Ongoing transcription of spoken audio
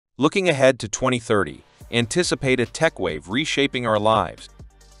Looking ahead to 2030, anticipate a tech wave reshaping our lives.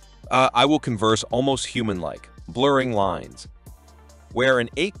 I will converse almost human-like, blurring lines. Wear an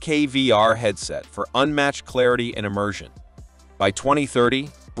 8K VR headset for unmatched clarity and immersion. By 2030,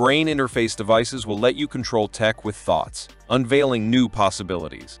 brain interface devices will let you control tech with thoughts, unveiling new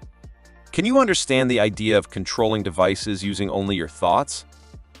possibilities. Can you understand the idea of controlling devices using only your thoughts?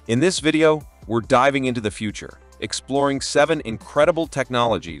 In this video, we're diving into the future, exploring 7 incredible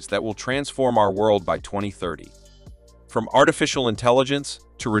technologies that will transform our world by 2030. From artificial intelligence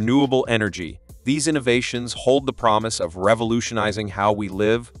to renewable energy, these innovations hold the promise of revolutionizing how we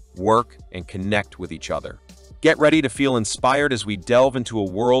live, work, and connect with each other. Get ready to feel inspired as we delve into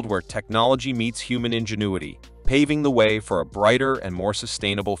a world where technology meets human ingenuity, paving the way for a brighter and more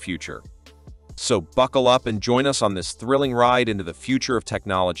sustainable future. So buckle up and join us on this thrilling ride into the future of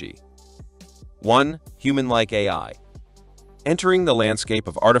technology. 1. Human-like AI. Entering the landscape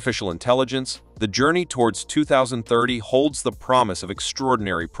of artificial intelligence, the journey towards 2030 holds the promise of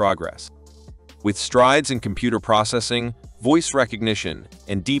extraordinary progress. With strides in computer processing, voice recognition,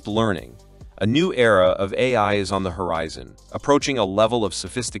 and deep learning, a new era of AI is on the horizon, approaching a level of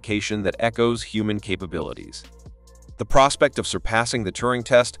sophistication that echoes human capabilities. The prospect of surpassing the Turing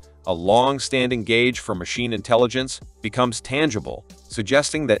test, a long-standing gauge for machine intelligence, becomes tangible,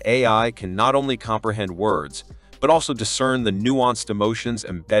 suggesting that AI can not only comprehend words, but also discern the nuanced emotions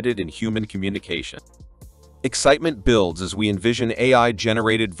embedded in human communication. Excitement builds as we envision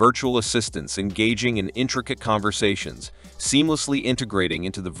AI-generated virtual assistants engaging in intricate conversations, seamlessly integrating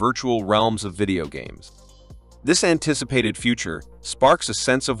into the virtual realms of video games. This anticipated future sparks a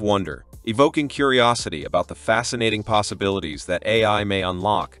sense of wonder, evoking curiosity about the fascinating possibilities that AI may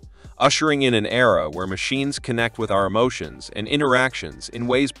unlock, ushering in an era where machines connect with our emotions and interactions in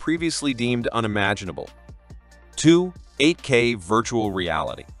ways previously deemed unimaginable. 2. 8K virtual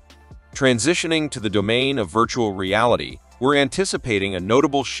reality. Transitioning to the domain of virtual reality, we're anticipating a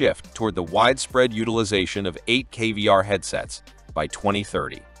notable shift toward the widespread utilization of 8K VR headsets by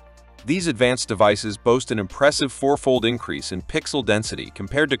 2030. These advanced devices boast an impressive 4-fold increase in pixel density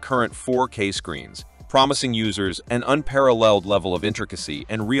compared to current 4K screens, promising users an unparalleled level of intricacy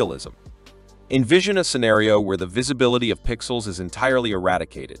and realism. Envision a scenario where the visibility of pixels is entirely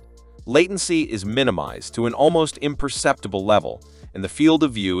eradicated. Latency is minimized to an almost imperceptible level, and the field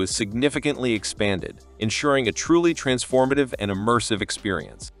of view is significantly expanded, ensuring a truly transformative and immersive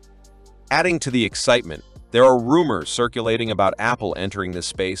experience. Adding to the excitement, there are rumors circulating about Apple entering this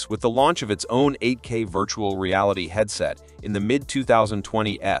space with the launch of its own 8K virtual reality headset in the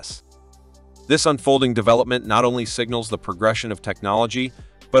mid-2020s. This unfolding development not only signals the progression of technology,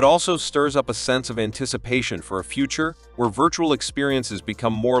 but also stirs up a sense of anticipation for a future where virtual experiences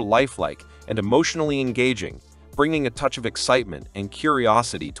become more lifelike and emotionally engaging, bringing a touch of excitement and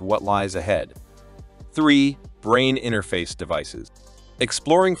curiosity to what lies ahead. 3. Brain interface devices.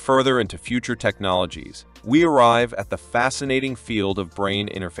 Exploring further into future technologies, we arrive at the fascinating field of brain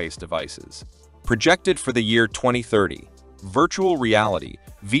interface devices. Projected for the year 2030, virtual reality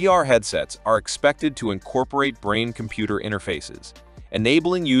VR headsets are expected to incorporate brain-computer interfaces,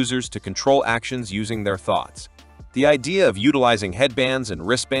 enabling users to control actions using their thoughts. The idea of utilizing headbands and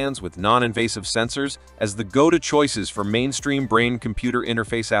wristbands with non-invasive sensors as the go-to choices for mainstream brain-computer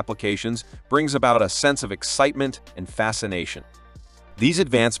interface applications brings about a sense of excitement and fascination. These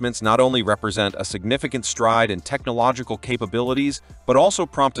advancements not only represent a significant stride in technological capabilities, but also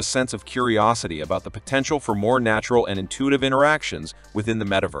prompt a sense of curiosity about the potential for more natural and intuitive interactions within the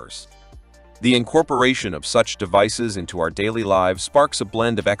metaverse. The incorporation of such devices into our daily lives sparks a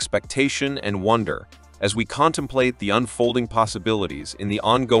blend of expectation and wonder as we contemplate the unfolding possibilities in the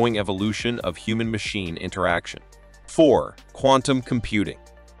ongoing evolution of human-machine interaction. 4. Quantum computing.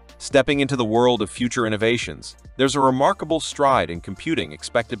 Stepping into the world of future innovations, there's a remarkable stride in computing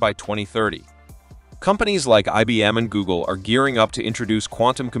expected by 2030. Companies like IBM and Google are gearing up to introduce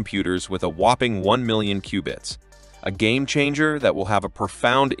quantum computers with a whopping 1 million qubits, a game changer that will have a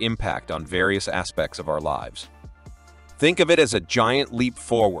profound impact on various aspects of our lives. Think of it as a giant leap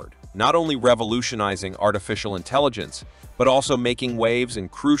forward, not only revolutionizing artificial intelligence, but also making waves in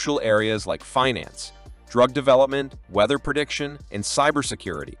crucial areas like finance, drug development, weather prediction, and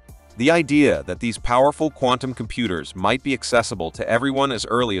cybersecurity. The idea that these powerful quantum computers might be accessible to everyone as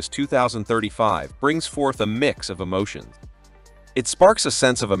early as 2035 brings forth a mix of emotions. It sparks a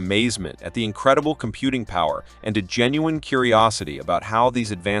sense of amazement at the incredible computing power and a genuine curiosity about how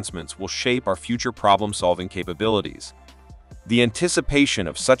these advancements will shape our future problem-solving capabilities. The anticipation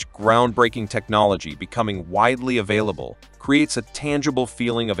of such groundbreaking technology becoming widely available creates a tangible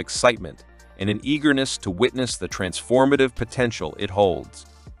feeling of excitement and an eagerness to witness the transformative potential it holds.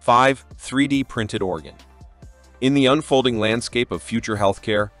 5. 3D printed organ. In the unfolding landscape of future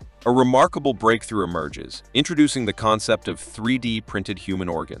healthcare, a remarkable breakthrough emerges, introducing the concept of 3D printed human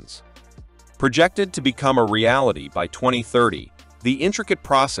organs. Projected to become a reality by 2030, the intricate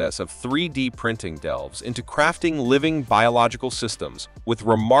process of 3D printing delves into crafting living biological systems with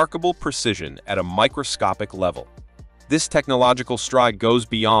remarkable precision at a microscopic level. This technological stride goes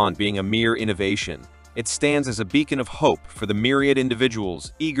beyond being a mere innovation. It stands as a beacon of hope for the myriad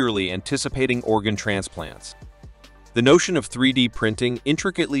individuals eagerly anticipating organ transplants. The notion of 3D printing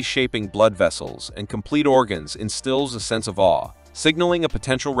intricately shaping blood vessels and complete organs instills a sense of awe, signaling a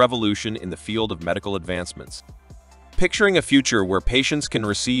potential revolution in the field of medical advancements. Picturing a future where patients can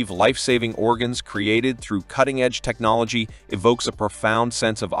receive life-saving organs created through cutting-edge technology evokes a profound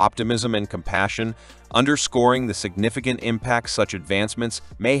sense of optimism and compassion, underscoring the significant impact such advancements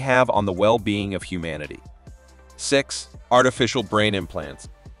may have on the well-being of humanity. 6. Artificial brain implants.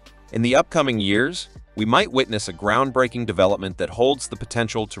 In the upcoming years, we might witness a groundbreaking development that holds the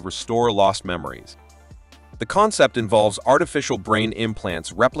potential to restore lost memories. The concept involves artificial brain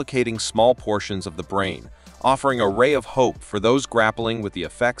implants replicating small portions of the brain, offering a ray of hope for those grappling with the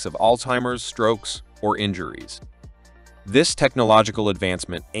effects of Alzheimer's, strokes, or injuries. This technological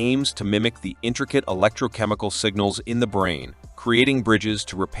advancement aims to mimic the intricate electrochemical signals in the brain, creating bridges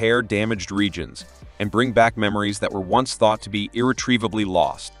to repair damaged regions and bring back memories that were once thought to be irretrievably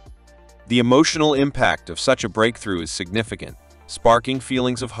lost. The emotional impact of such a breakthrough is significant, sparking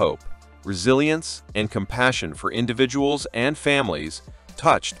feelings of hope, resilience, and compassion for individuals and families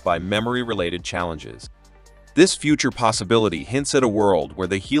touched by memory-related challenges. This future possibility hints at a world where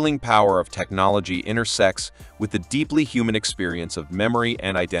the healing power of technology intersects with the deeply human experience of memory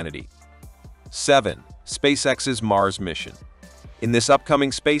and identity. 7. SpaceX's Mars mission. In this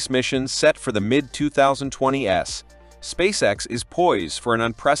upcoming space mission set for the mid-2020s, SpaceX is poised for an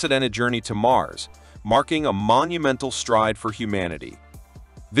unprecedented journey to Mars, marking a monumental stride for humanity.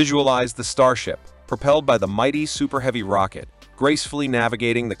 Visualize the Starship, propelled by the mighty Super Heavy rocket, gracefully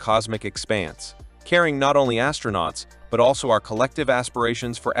navigating the cosmic expanse, carrying not only astronauts, but also our collective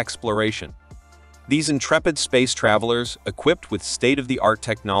aspirations for exploration. These intrepid space travelers, equipped with state-of-the-art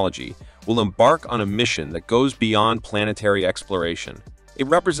technology, will embark on a mission that goes beyond planetary exploration. It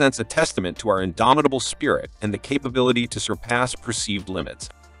represents a testament to our indomitable spirit and the capability to surpass perceived limits.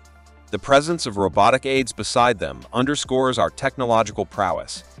 The presence of robotic aids beside them underscores our technological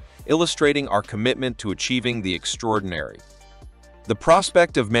prowess, illustrating our commitment to achieving the extraordinary. The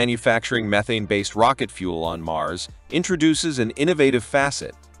prospect of manufacturing methane-based rocket fuel on Mars introduces an innovative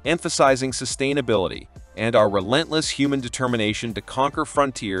facet, emphasizing sustainability and our relentless human determination to conquer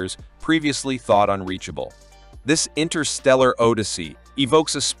frontiers previously thought unreachable. This interstellar odyssey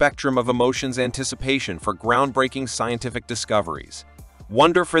evokes a spectrum of emotions: anticipation for groundbreaking scientific discoveries,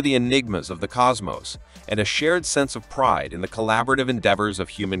 wonder for the enigmas of the cosmos, and a shared sense of pride in the collaborative endeavors of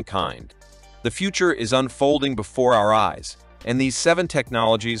humankind. The future is unfolding before our eyes, and these 7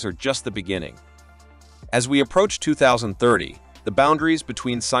 technologies are just the beginning. As we approach 2030, the boundaries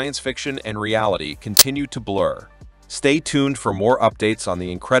between science fiction and reality continue to blur. Stay tuned for more updates on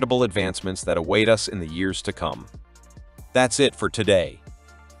the incredible advancements that await us in the years to come. That's it for today.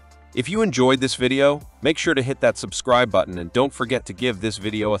 If you enjoyed this video, make sure to hit that subscribe button and don't forget to give this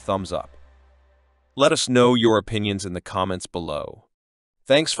video a thumbs up. Let us know your opinions in the comments below.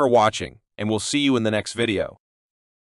 Thanks for watching, and we'll see you in the next video.